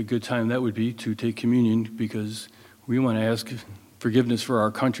what a good time that would be to take communion, because we want to ask forgiveness for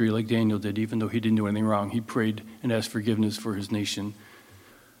our country like Daniel did, even though he didn't do anything wrong. He prayed and asked forgiveness for his nation.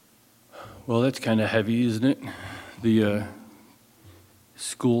 Well, that's kind of heavy, isn't it? The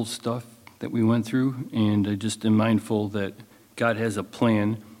school stuff that we went through, and I just am mindful that God has a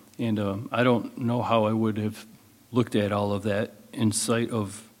plan, and I don't know how I would have looked at all of that in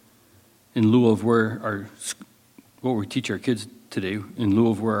lieu of what we teach our kids today, in lieu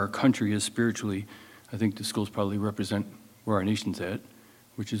of where our country is spiritually. I think the schools probably represent where our nation's at,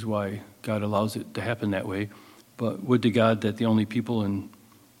 which is why God allows it to happen that way. But would to God that the only people in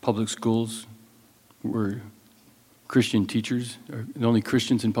public schools were Christian teachers, or the only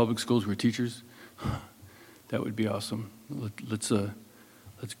Christians in public schools were teachers. That would be awesome. Let's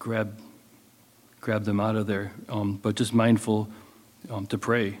grab them out of there. But just mindful to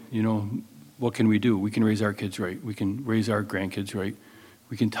pray. What can we do? We can raise our kids right. We can raise our grandkids right.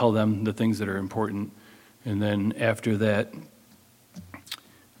 We can tell them the things that are important. And then after that,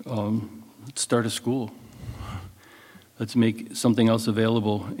 let's start a school. Let's make something else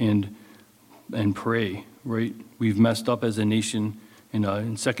available and pray, right? We've messed up as a nation. In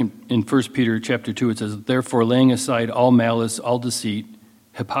 1 Peter chapter 2, it says, "Therefore, laying aside all malice, all deceit,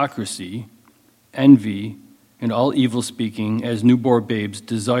 hypocrisy, envy, and all evil speaking, as newborn babes,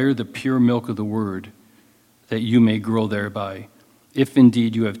 desire the pure milk of the word, that you may grow thereby, if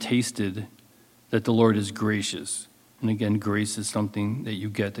indeed you have tasted that the Lord is gracious." And again, grace is something that you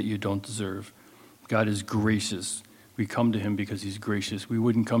get that you don't deserve. God is gracious. We come to him because he's gracious. We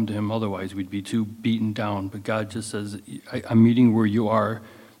wouldn't come to him otherwise. We'd be too beaten down. But God just says, I'm meeting where you are.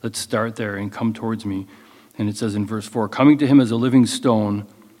 Let's start there and come towards me. And it says in verse 4, "Coming to him as a living stone,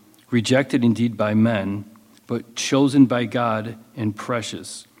 rejected indeed by men, but chosen by God and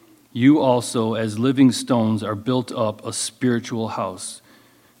precious. You also, as living stones, are built up a spiritual house,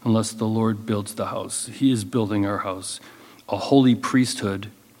 unless the Lord builds the house." He is building our house, a holy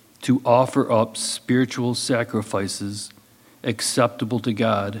priesthood, to offer up spiritual sacrifices acceptable to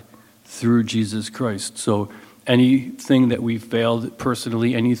God through Jesus Christ. So anything that we failed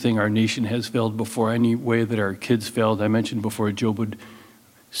personally, anything our nation has failed before, any way that our kids failed, I mentioned before, Job would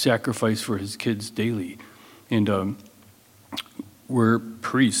sacrifice for his kids daily. And we're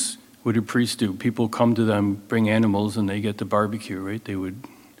priests. What do priests do? People come to them, bring animals, and they get the barbecue, right? They would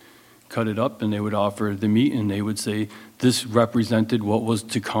cut it up and they would offer the meat, and they would say this represented what was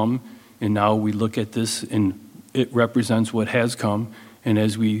to come, and now we look at this and it represents what has come. And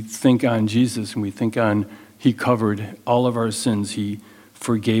as we think on Jesus and we think on he covered all of our sins, he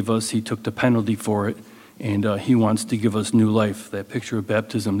forgave us, he took the penalty for it, and he wants to give us new life. That picture of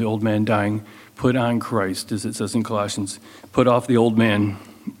baptism, the old man dying, put on Christ, as it says in Colossians, put off the old man,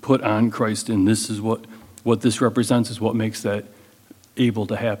 put on Christ, and this is what this represents, is what makes that able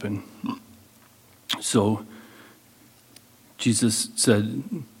to happen. So Jesus said,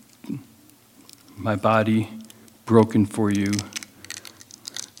 "My body broken for you,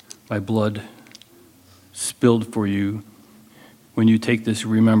 my blood spilled for you. When you take this,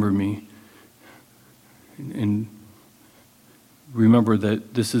 remember me." And remember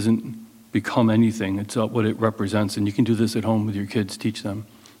that this isn't become anything. It's what it represents. And you can do this at home with your kids. Teach them.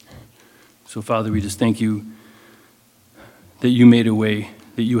 So, Father, we just thank you that you made a way,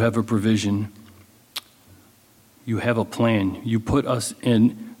 that you have a provision. You have a plan. You put us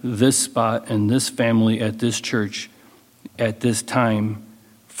in this spot and this family at this church at this time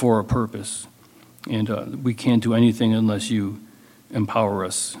for a purpose. And we can't do anything unless you empower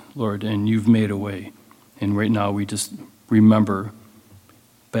us, Lord, and you've made a way. And right now we just remember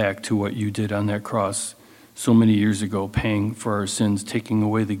back to what you did on that cross so many years ago, paying for our sins, taking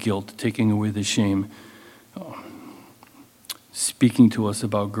away the guilt, taking away the shame, speaking to us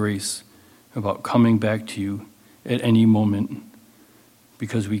about grace, about coming back to you at any moment,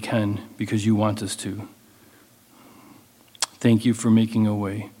 because we can, because you want us to. Thank you for making a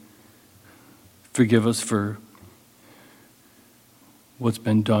way. Forgive us for what's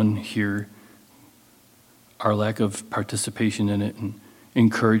been done here, our lack of participation in it, and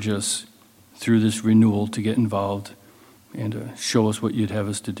encourage us through this renewal to get involved and show us what you'd have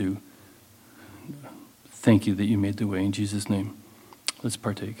us to do. Thank you that you made the way. In Jesus' name, let's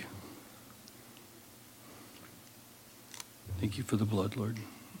partake. Thank you for the blood, Lord.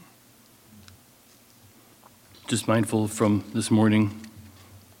 Just mindful from this morning,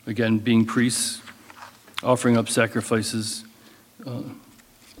 again, being priests, offering up sacrifices.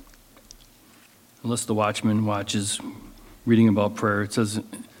 Unless the watchman watches, reading about prayer, it says,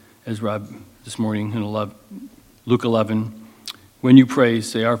 as Rob this morning in Luke 11, "When you pray,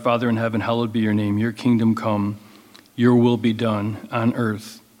 say, 'Our Father in heaven, hallowed be your name. Your kingdom come, your will be done on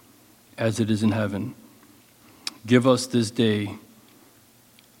earth as it is in heaven. Give us day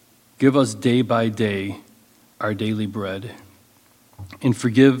by day our daily bread. And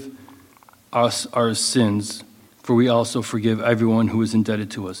forgive us our sins, for we also forgive everyone who is indebted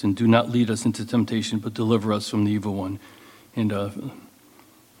to us. And do not lead us into temptation, but deliver us from the evil one. And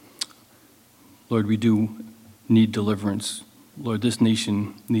Lord, we do need deliverance. Lord, this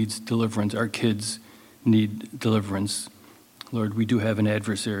nation needs deliverance. Our kids need deliverance. Lord, we do have an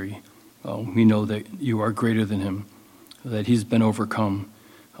adversary. We know that you are greater than him, that he's been overcome.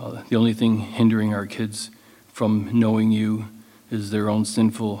 The only thing hindering our kids from knowing you is their own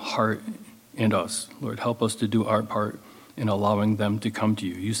sinful heart and us. Lord, help us to do our part in allowing them to come to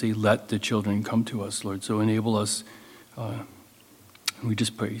you. You say, let the children come to us, Lord. So enable us. We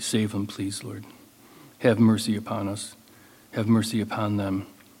just pray, save them, please, Lord. Have mercy upon us. Have mercy upon them.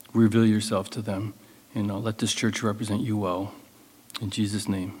 Reveal yourself to them. And let this church represent you well. In Jesus'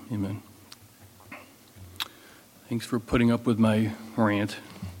 name, amen. Thanks for putting up with my rant.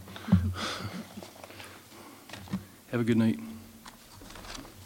 Have a good night.